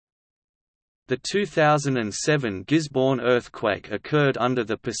The 2007 Gisborne earthquake occurred under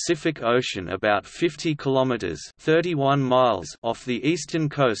the Pacific Ocean about 50 kilometres (31 miles) off the eastern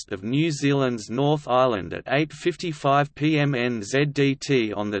coast of New Zealand's North Island at 8:55 p.m.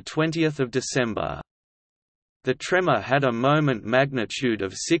 NZDT on 20 December. The tremor had a moment magnitude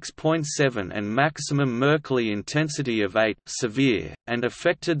of 6.7 and maximum Mercalli intensity of 8 severe, and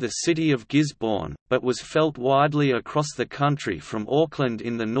affected the city of Gisborne, but was felt widely across the country from Auckland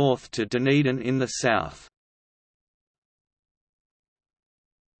in the north to Dunedin in the south.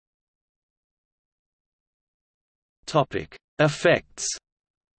 Effects.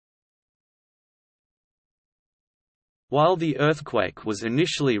 While the earthquake was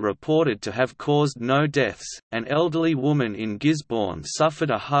initially reported to have caused no deaths, an elderly woman in Gisborne suffered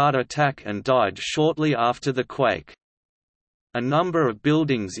a heart attack and died shortly after the quake. A number of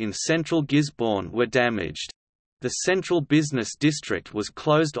buildings in central Gisborne were damaged. The central business district was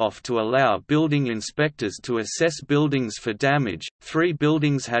closed off to allow building inspectors to assess buildings for damage. 3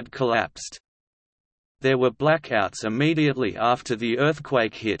 buildings had collapsed. There were blackouts immediately after the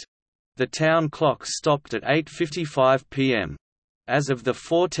earthquake hit. The town clock stopped at 8:55 p.m. As of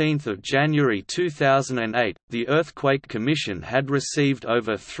 14 January 2008, the Earthquake Commission had received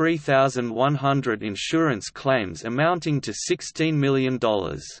over 3,100 insurance claims amounting to $16 million.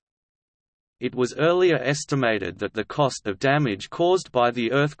 It was earlier estimated that the cost of damage caused by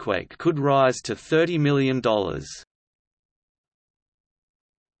the earthquake could rise to $30 million.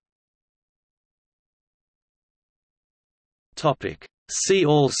 See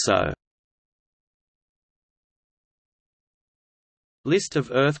also: List of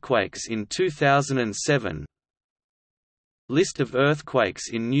earthquakes in 2007, List of earthquakes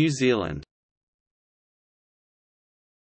in New Zealand.